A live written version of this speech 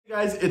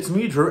Guys, it's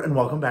me, Drew, and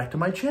welcome back to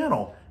my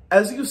channel.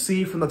 As you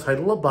see from the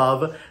title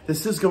above,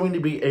 this is going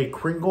to be a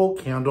Kringle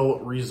Candle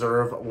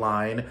Reserve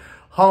line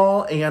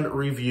haul and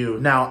review.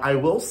 Now, I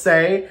will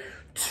say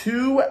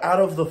 2 out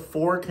of the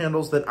 4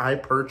 candles that I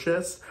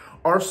purchased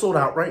are sold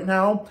out right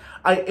now.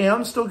 I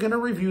am still going to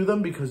review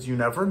them because you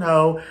never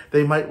know.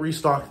 They might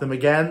restock them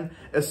again,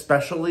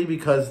 especially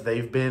because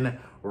they've been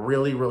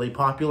really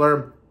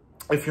popular.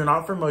 If you're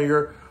not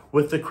familiar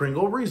with the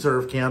Kringle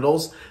Reserve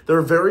candles,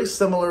 they're very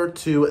similar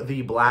to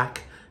the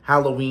black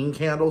Halloween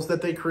candles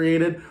that they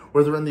created,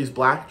 where they're in these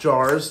black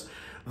jars,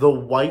 the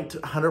white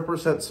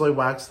 100% soy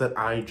wax that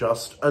I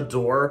just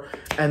adore,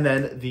 and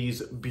then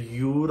these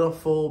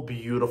beautiful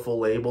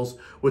labels,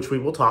 which we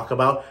will talk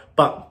about.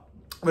 But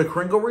the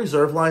Kringle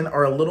Reserve line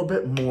are a little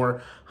bit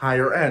more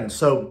higher end.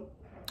 So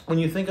when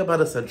you think about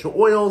essential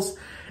oils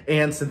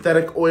and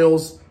synthetic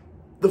oils,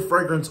 the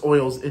fragrance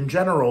oils in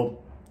general,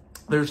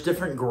 there's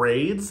different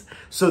grades.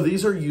 So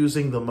these are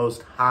using the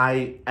most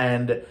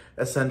high-end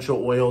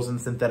essential oils and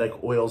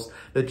synthetic oils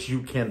that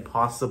you can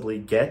possibly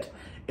get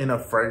in a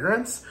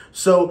fragrance.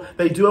 So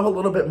they do have a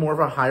little bit more of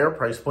a higher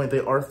price point. They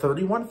are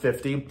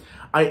 $31.50.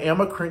 I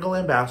am a Kringle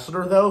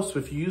ambassador though, so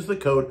if you use the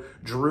code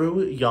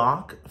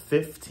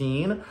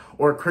DrewYauch15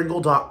 or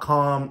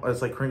Kringle.com, or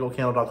it's like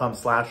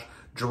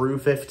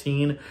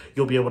kringlecandle.com/Drew15,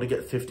 you'll be able to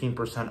get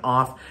 15%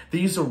 off.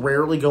 These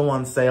rarely go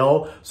on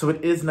sale, so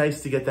it is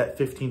nice to get that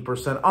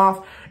 15%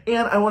 off.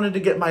 And I wanted to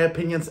get my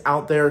opinions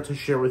out there to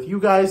share with you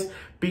guys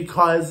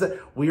because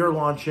we are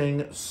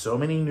launching so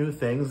many new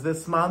things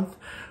this month.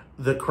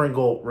 The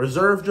Kringle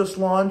Reserve just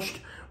launched,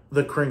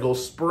 the Kringle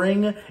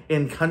Spring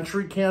in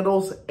country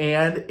candles,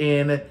 and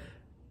in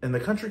the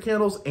country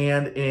candles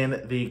and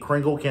in the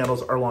Kringle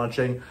candles are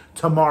launching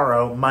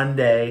tomorrow,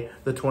 Monday,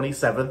 the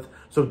 27th.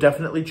 So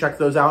definitely check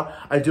those out.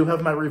 I do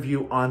have my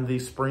review on the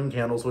spring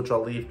candles, which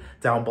I'll leave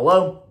down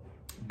below.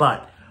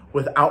 But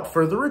without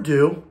further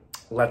ado,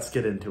 let's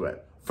get into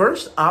it.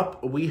 First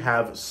up, we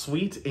have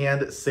Sweet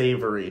and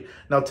Savory.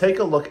 Now take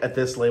a look at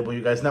this label,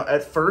 you guys. Now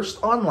at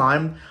first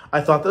online,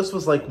 I thought this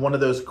was like one of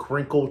those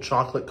crinkle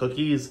chocolate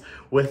cookies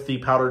with the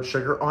powdered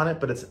sugar on it,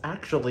 but it's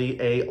actually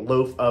a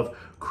loaf of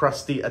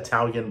crusty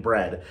Italian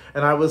bread.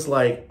 And I was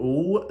like,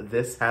 ooh,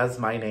 this has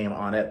my name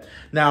on it.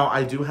 Now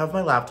I do have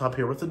my laptop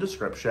here with the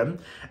description,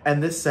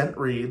 and this scent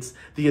reads,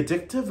 "The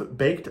addictive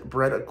baked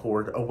bread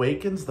accord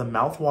awakens the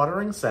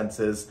mouth-watering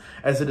senses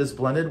as it is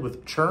blended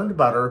with churned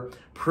butter,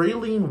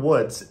 praline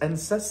woods, and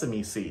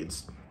sesame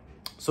seeds."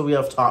 So we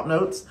have top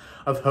notes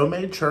of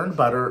homemade churned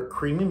butter,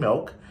 creamy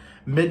milk,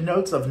 mid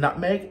notes of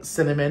nutmeg,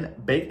 cinnamon,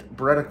 baked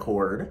bread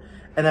accord,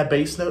 and a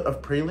base note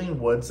of praline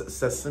woods,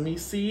 sesame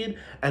seed,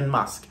 and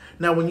musk.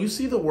 Now, when you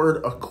see the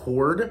word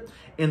accord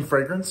in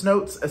fragrance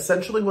notes,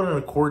 essentially what an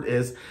accord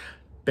is: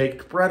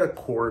 baked bread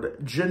accord,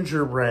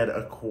 gingerbread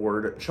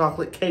accord,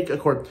 chocolate cake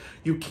accord.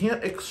 You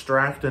can't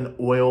extract an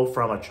oil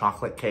from a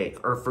chocolate cake,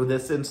 or for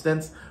this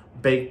instance,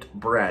 baked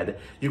bread.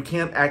 You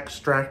can't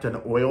extract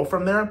an oil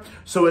from there.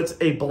 So it's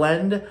a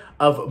blend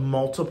of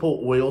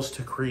multiple oils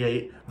to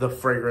create the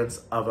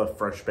fragrance of a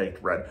fresh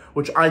baked bread,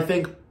 which I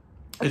think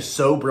is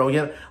so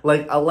brilliant,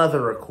 like a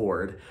leather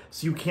accord.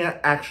 So you can't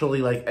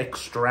actually like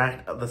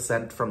extract the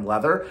scent from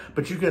leather,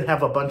 but you can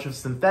have a bunch of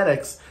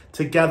synthetics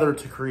together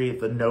to create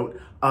the note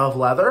of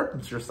leather.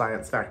 It's your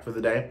science fact for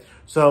the day.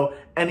 So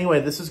anyway,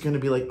 this is going to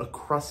be like a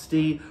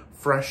crusty,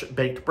 fresh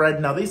baked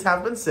bread. Now these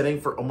have been sitting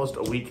for almost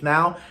a week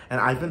now,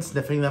 and I've been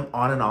sniffing them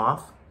on and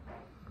off.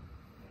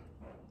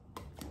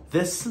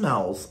 This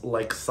smells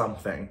like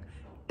something.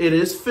 It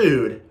is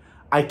food.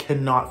 I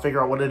cannot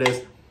figure out what it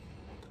is.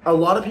 A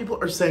lot of people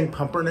are saying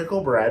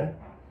pumpernickel bread,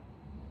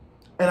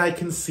 and I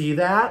can see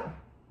that.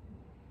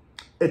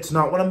 It's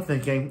not what I'm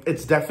thinking.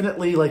 It's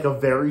definitely like a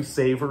very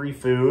savory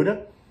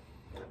food.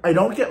 I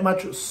don't get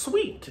much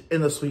sweet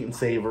in the sweet and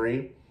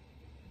savory.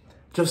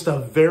 Just a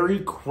very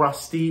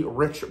crusty,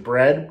 rich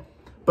bread,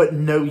 but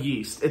no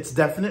yeast. It's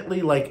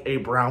definitely like a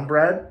brown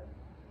bread.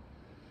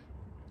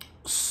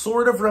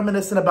 Sort of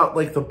reminiscent about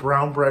like the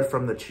brown bread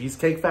from the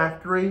Cheesecake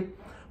Factory,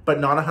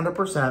 but not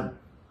 100%.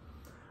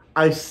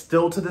 I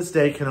still to this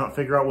day cannot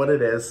figure out what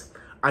it is.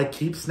 I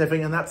keep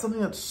sniffing, and that's something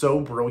that's so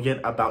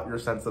brilliant about your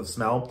sense of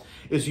smell,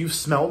 is you've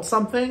smelled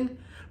something,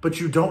 but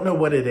you don't know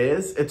what it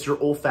is. It's your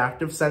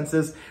olfactive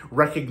senses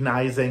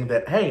recognizing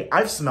that, hey,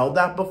 I've smelled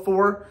that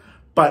before,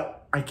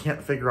 but I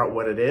can't figure out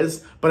what it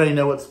is, but I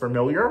know it's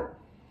familiar,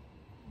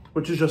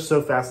 which is just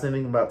so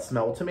fascinating about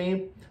smell to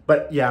me.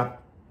 But yeah,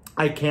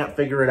 I can't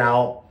figure it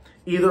out.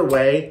 Either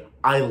way,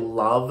 I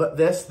love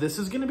this. This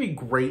is going to be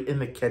great in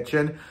the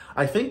kitchen.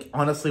 I think,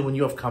 honestly, when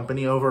you have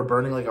company over,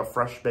 burning like a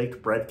fresh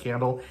baked bread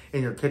candle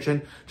in your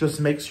kitchen just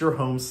makes your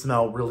home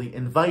smell really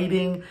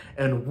inviting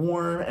and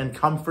warm and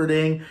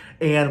comforting.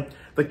 And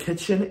the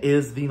kitchen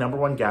is the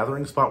 #1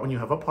 gathering spot when you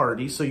have a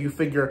party. So you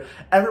figure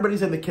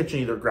everybody's in the kitchen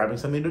either grabbing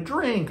something to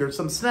drink or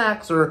some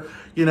snacks or,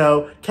 you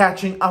know,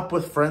 catching up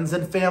with friends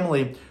and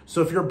family.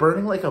 So if you're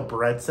burning like a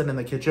bread scent in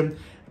the kitchen,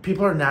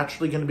 people are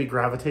naturally going to be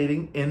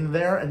gravitating in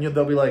there, and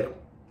they'll be like,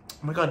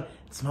 oh my God,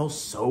 It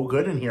smells so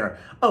good in here.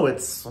 Oh,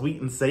 it's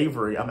sweet and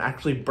savory. I'm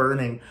actually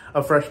burning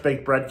a fresh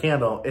baked bread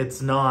candle.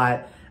 It's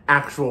not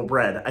actual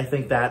bread. I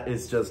think that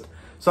is just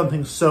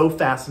something so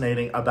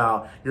fascinating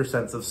about your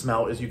sense of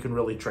smell, is you can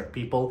really trick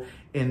people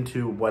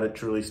into what it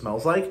truly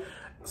smells like.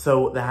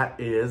 So that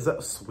is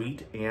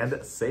sweet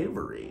and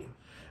savory.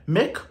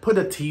 Mick put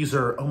a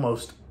teaser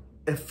almost,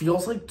 it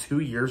feels like 2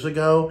 years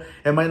ago,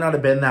 it might not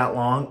have been that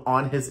long,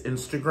 on his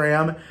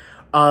Instagram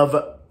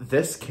of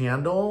this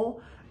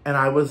candle. And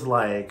I was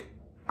like,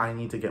 I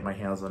need to get my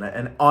hands on it.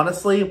 And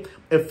honestly,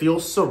 it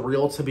feels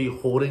surreal to be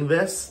holding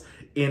this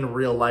in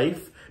real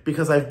life,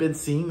 because I've been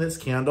seeing this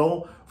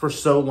candle for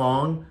so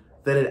long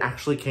that it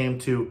actually came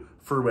to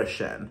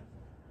fruition.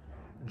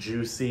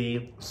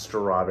 Juicy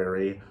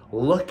strawberry.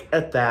 Look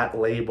at that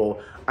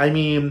label. I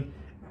mean,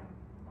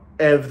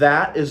 if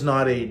that is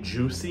not a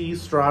juicy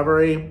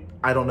strawberry,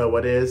 I don't know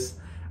what is.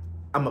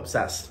 I'm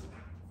obsessed.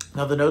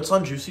 Now, the notes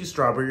on juicy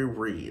strawberry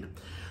read,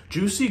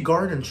 juicy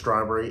garden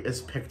strawberry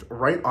is picked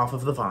right off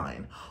of the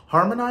vine,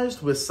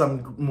 harmonized with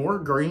some more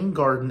green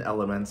garden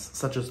elements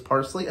such as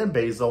parsley and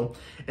basil,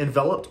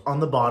 enveloped on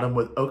the bottom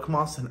with oak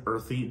moss and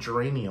earthy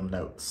geranium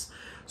notes.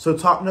 So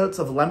top notes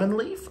of lemon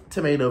leaf,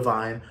 tomato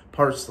vine,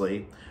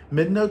 parsley,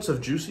 mid notes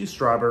of juicy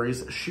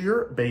strawberries,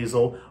 sheer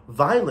basil,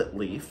 violet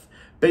leaf,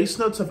 base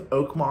notes of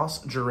oak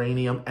moss,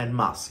 geranium, and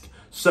musk.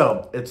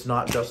 So it's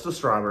not just a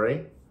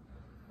strawberry.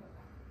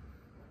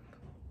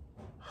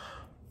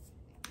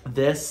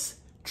 This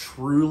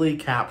truly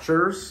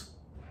captures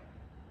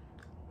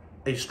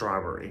a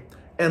strawberry.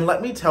 And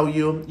let me tell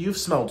you, you've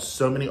smelled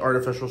so many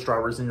artificial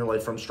strawberries in your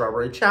life, from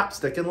strawberry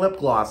chapstick and lip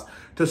gloss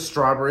to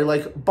strawberry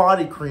like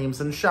body creams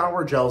and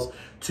shower gels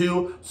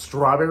to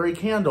strawberry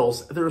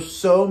candles. There's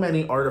so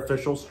many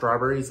artificial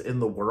strawberries in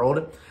the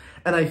world.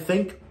 And I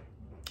think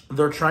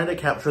they're trying to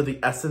capture the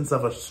essence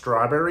of a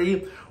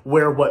strawberry,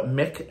 where what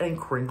Mick and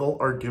Kringle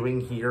are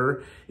doing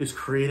here is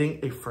creating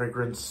a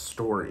fragrance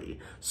story.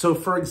 So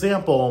for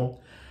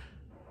example,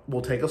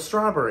 we'll take a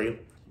strawberry.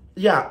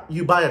 Yeah,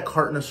 you buy a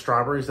carton of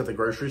strawberries at the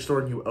grocery store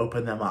and you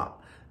open them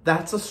up.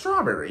 That's a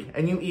strawberry,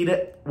 and you eat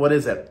it. What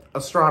is it? A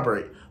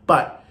strawberry.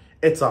 But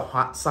it's a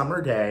hot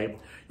summer day.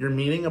 You're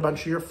meeting a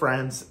bunch of your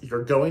friends.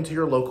 You're going to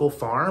your local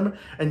farm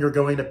and you're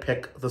going to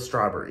pick the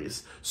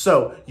strawberries.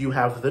 So you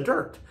have the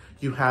dirt.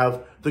 You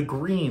have the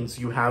greens,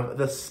 you have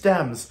the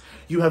stems,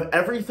 you have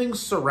everything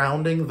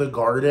surrounding the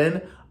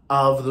garden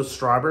of the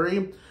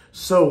strawberry.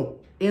 So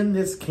in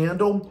this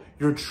candle,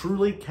 you're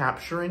truly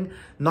capturing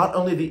not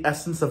only the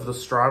essence of the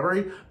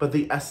strawberry, but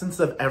the essence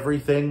of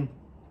everything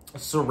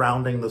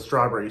surrounding the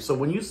strawberry. So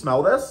when you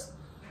smell this,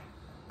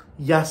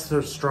 yes,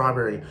 there's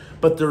strawberry,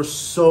 but there's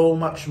so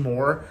much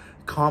more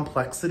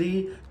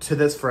complexity to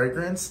this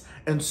fragrance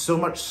and so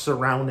much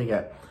surrounding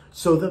it.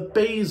 So the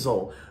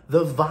basil,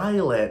 the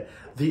violet,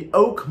 the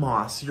oak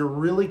moss, you're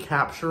really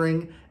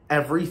capturing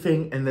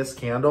everything in this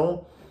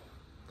candle.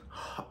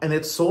 And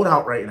it's sold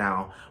out right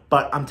now.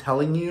 But I'm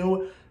telling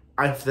you,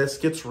 if this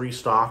gets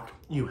restocked,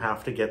 you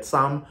have to get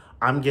some.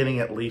 I'm getting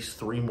at least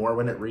 3 more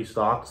when it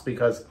restocks,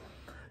 because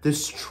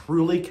this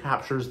truly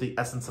captures the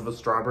essence of a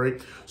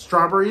strawberry.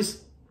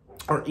 Strawberries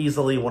are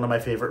easily one of my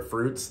favorite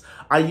fruits.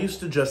 I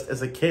used to just,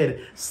 as a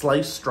kid,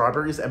 slice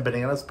strawberries and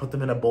bananas, put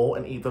them in a bowl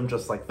and eat them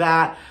just like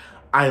that.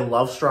 I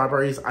love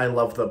strawberries. I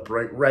love the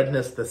bright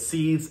redness, the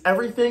seeds,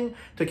 everything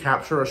to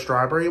capture a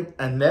strawberry.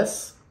 And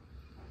this,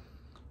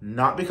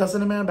 not because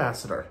I'm an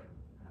ambassador,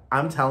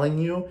 I'm telling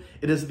you,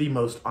 it is the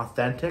most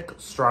authentic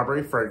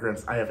strawberry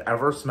fragrance I have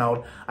ever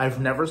smelled.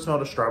 I've never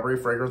smelled a strawberry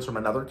fragrance from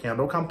another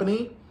candle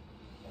company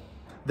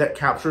that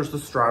captures the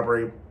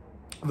strawberry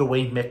the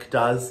way Mick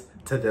does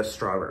to this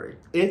strawberry.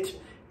 It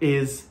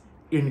is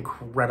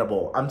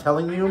incredible. I'm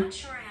telling you. I'm not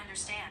sure I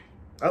understand.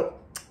 Oh.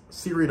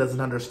 Siri doesn't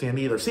understand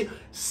either. See,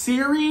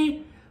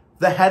 Siri,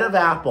 the head of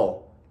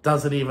Apple,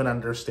 doesn't even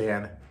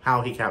understand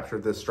how he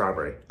captured this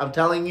strawberry. I'm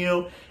telling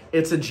you,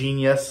 it's a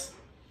genius.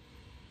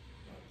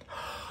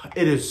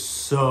 It is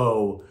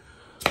so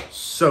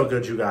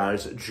good, you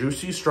guys.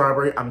 Juicy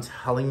strawberry. I'm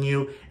telling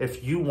you,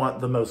 if you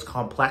want the most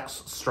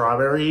complex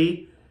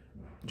strawberry,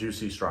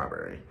 juicy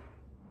strawberry.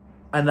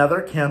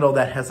 Another candle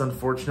that has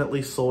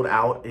unfortunately sold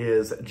out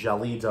is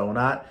Jelly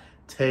Donut.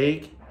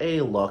 Take a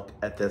look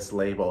at this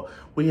label.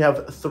 We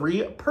have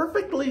 3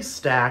 perfectly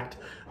stacked,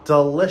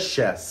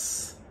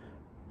 delicious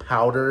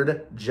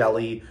powdered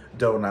jelly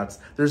donuts.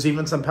 There's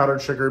even some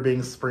powdered sugar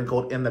being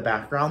sprinkled in the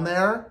background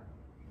there.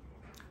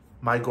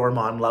 My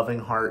gourmand loving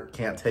heart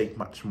can't take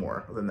much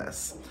more than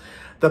this.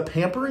 The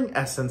pampering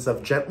essence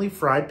of gently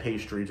fried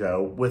pastry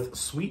dough with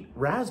sweet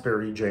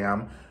raspberry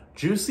jam,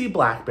 juicy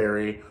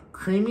blackberry,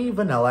 creamy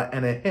vanilla,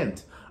 and a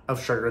hint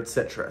of sugared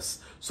citrus.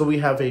 So we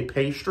have a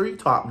pastry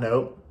top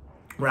note,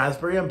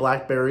 raspberry and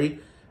blackberry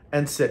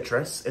and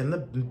citrus in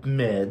the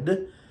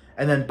mid,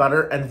 and then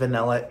butter and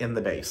vanilla in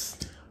the base.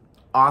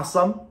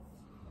 Awesome.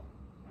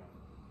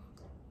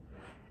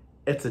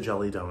 It's a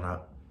jelly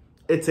donut.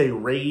 It's a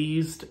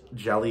raised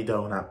jelly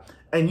donut.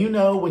 And you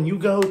know, when you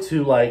go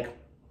to, like,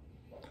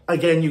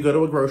 again, you go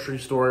to a grocery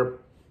store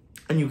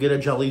and you get a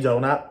jelly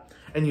donut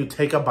and you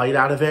take a bite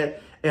out of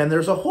it And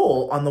there's a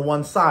hole on the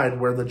one side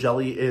where the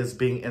jelly is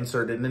being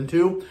inserted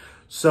into.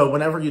 So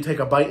whenever you take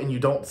a bite and you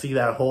don't see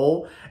that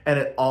hole and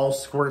it all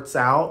squirts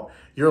out,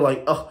 you're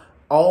like, ugh,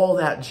 all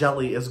that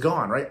jelly is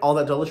gone, right? All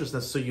that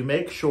deliciousness. So you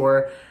make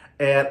sure,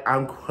 and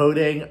I'm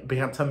quoting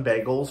Bantam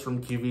Bagels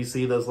from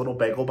QVC, those little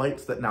bagel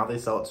bites that now they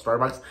sell at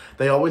Starbucks.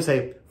 They always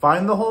say,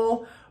 find the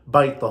hole,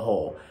 bite the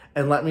hole.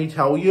 And let me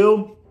tell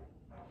you,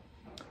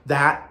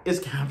 that is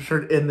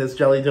captured in this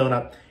jelly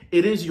donut.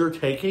 It is you're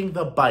taking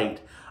the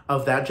bite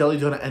of that jelly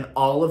donut and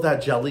all of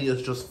that jelly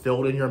is just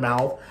filled in your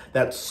mouth.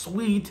 That's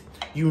sweet.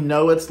 You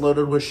know it's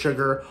loaded with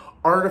sugar,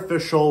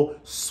 artificial,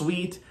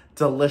 sweet,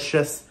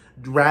 delicious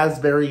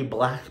raspberry,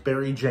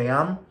 blackberry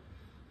jam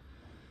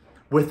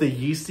with the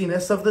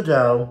yeastiness of the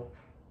dough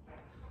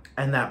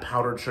and that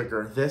powdered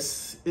sugar.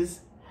 This is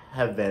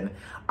heaven.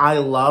 I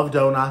love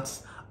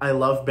donuts. I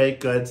love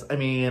baked goods. I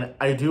mean,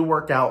 I do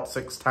work out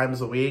 6 times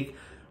a week,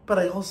 but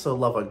I also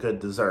love a good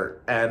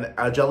dessert. And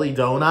a jelly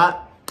donut,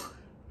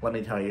 let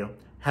me tell you,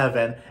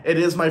 heaven. It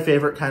is my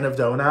favorite kind of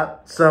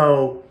donut.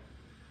 So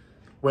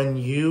when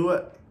you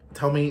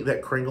tell me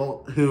that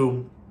Kringle,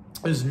 who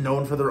is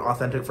known for their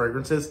authentic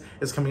fragrances,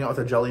 is coming out with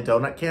a jelly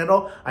donut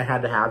candle, I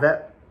had to have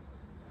it.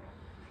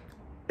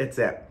 It's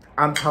it.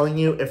 I'm telling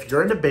you, if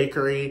you're into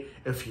bakery,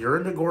 if you're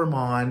into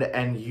gourmand,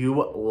 and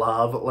you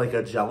love like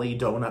a jelly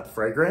donut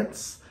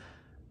fragrance,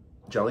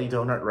 jelly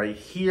donut right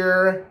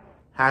here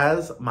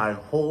has my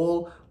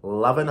whole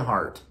loving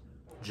heart.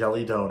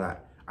 Jelly donut.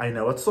 I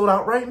know it's sold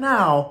out right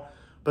now,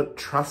 but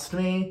trust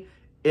me,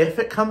 if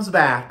it comes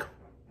back,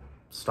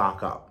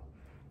 stock up.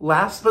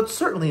 Last but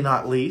certainly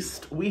not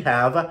least, we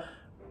have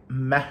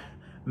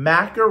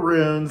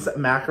Macaroons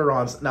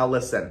Macarons. Now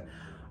listen,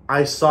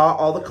 I saw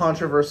all the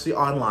controversy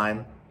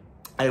online.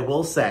 I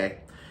will say,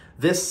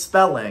 this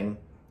spelling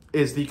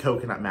is the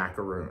coconut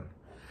macaroon.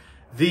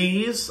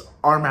 These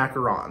are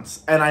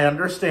macarons, and I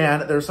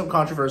understand there's some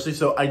controversy,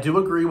 so I do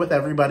agree with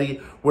everybody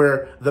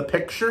where the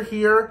picture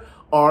here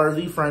are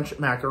the French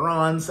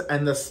macarons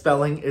and the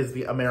spelling is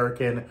the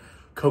American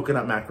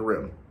coconut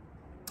macaroon.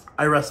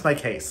 I rest my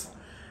case.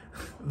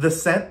 The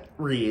scent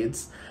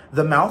reads,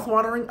 the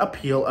mouth-watering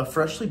appeal of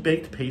freshly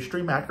baked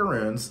pastry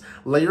macaroons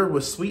layered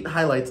with sweet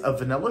highlights of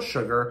vanilla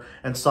sugar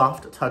and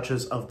soft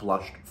touches of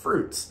blushed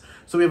fruits.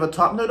 So we have a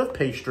top note of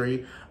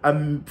pastry,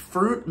 a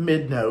fruit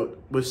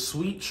mid-note with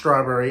sweet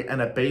strawberry,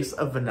 and a base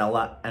of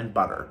vanilla and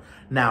butter.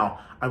 Now,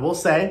 I will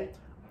say,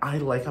 I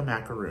like a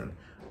macaroon.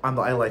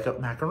 I like a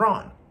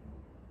macaron.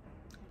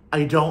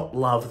 I don't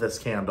love this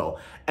candle.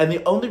 And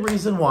the only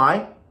reason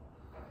why,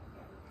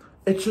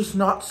 it's just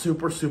not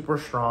super, super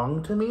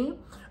strong to me.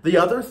 The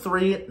other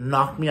 3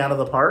 knocked me out of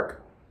the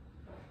park.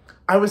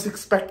 I was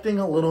expecting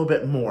a little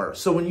bit more.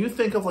 So when you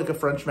think of like a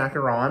French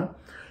macaron,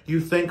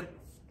 you think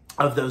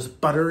of those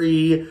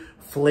buttery,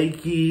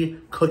 flaky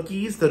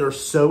cookies that are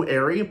so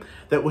airy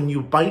that when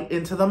you bite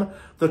into them,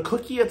 the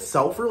cookie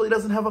itself really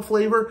doesn't have a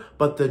flavor,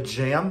 but the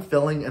jam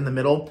filling in the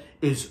middle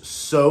is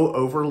so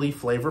overly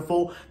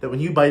flavorful that when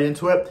you bite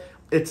into it,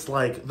 it's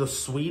like the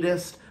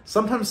sweetest,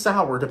 sometimes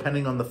sour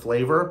depending on the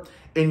flavor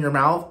in your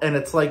mouth. And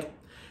it's like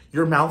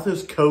your mouth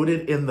is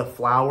coated in the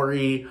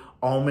floury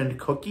almond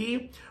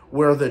cookie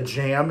where the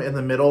jam in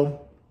the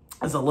middle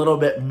is a little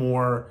bit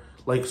more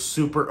like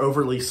super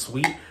overly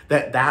sweet,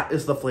 that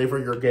is the flavor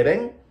you're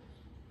getting.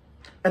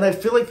 And I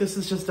feel like this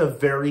is just a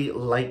very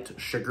light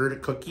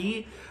sugared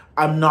cookie.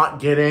 I'm not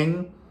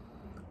getting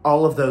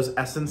all of those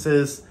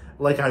essences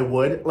like I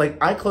would. Like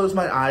I close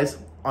my eyes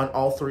on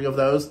all 3 of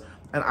those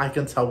and I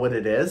can tell what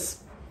it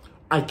is.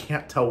 I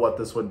can't tell what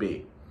this would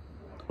be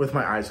with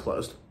my eyes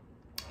closed.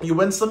 You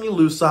win some, you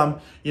lose some.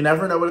 You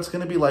never know what it's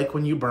gonna be like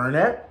when you burn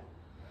it.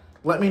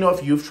 Let me know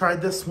if you've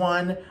tried this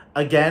one.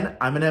 Again,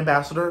 I'm an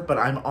ambassador, but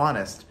I'm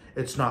honest.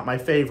 It's not my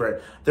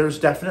favorite. There's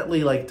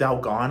definitely like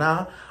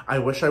Dalgona. I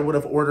wish I would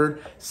have ordered.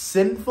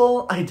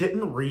 Sinful, I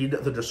didn't read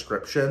the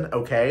description,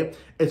 okay?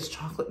 It's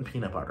chocolate and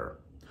peanut butter.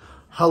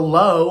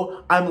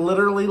 Hello, I'm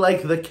literally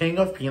like the king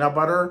of peanut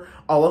butter.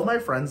 All of my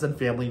friends and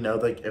family know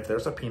like if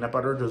there's a peanut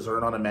butter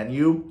dessert on a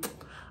menu,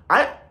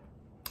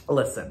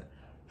 listen,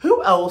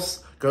 who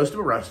else goes to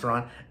a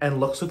restaurant and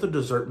looks at the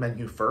dessert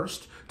menu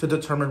first to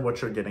determine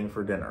what you're getting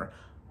for dinner?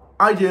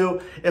 I do.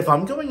 If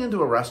I'm going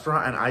into a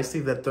restaurant and I see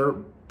that their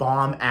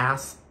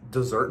bomb-ass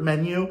dessert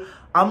menu,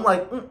 I'm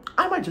like,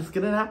 I might just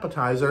get an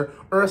appetizer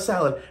or a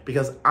salad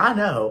because I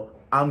know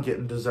I'm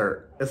getting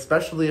dessert,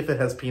 especially if it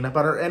has peanut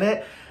butter in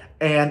it.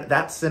 And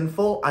that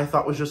Sinful, I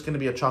thought was just going to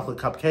be a chocolate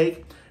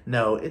cupcake.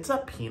 No, it's a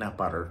peanut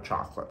butter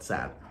chocolate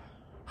set.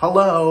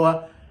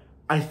 Hello.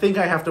 I think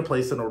I have to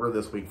place an order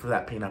this week for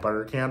that peanut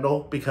butter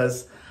candle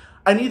because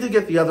I need to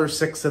get the other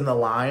 6 in the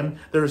line.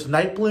 There's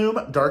Night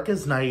Bloom, Dark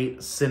as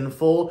Night,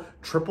 Sinful,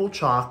 Triple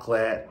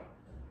Chocolate,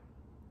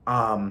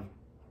 oh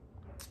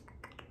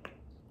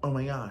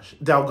my gosh,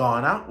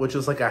 Dalgona, which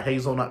is like a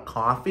hazelnut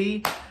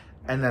coffee.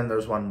 And then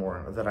there's one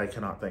more that I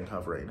cannot think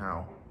of right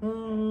now.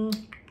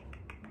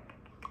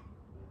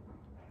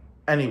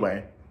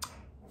 Anyway,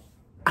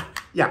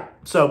 yeah,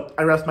 so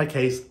I rest my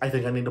case. I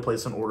think I need to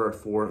place an order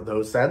for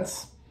those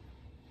scents.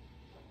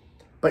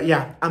 But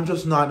yeah, I'm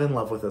just not in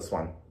love with this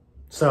one.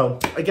 So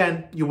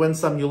again, you win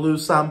some, you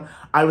lose some.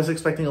 I was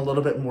expecting a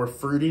little bit more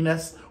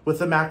fruitiness with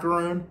the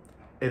macaroon.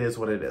 It is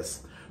what it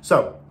is.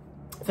 So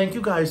thank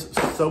you guys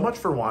so much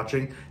for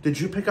watching. Did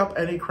you pick up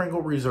any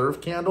Kringle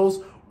Reserve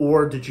candles,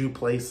 or did you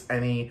place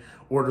any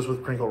orders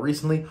with Kringle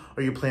recently?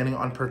 Are you planning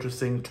on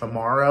purchasing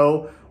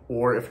tomorrow,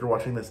 or if you're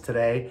watching this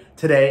today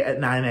at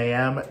 9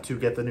 a.m. to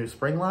get the new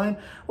spring line?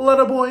 Let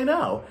a boy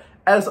know.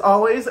 As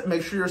always,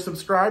 make sure you're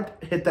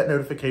subscribed, hit that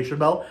notification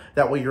bell.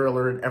 That way you're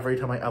alerted every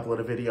time I upload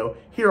a video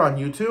here on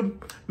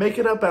YouTube. Make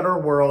it a better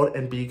world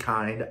and be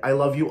kind. I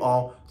love you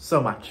all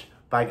so much.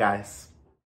 Bye, guys.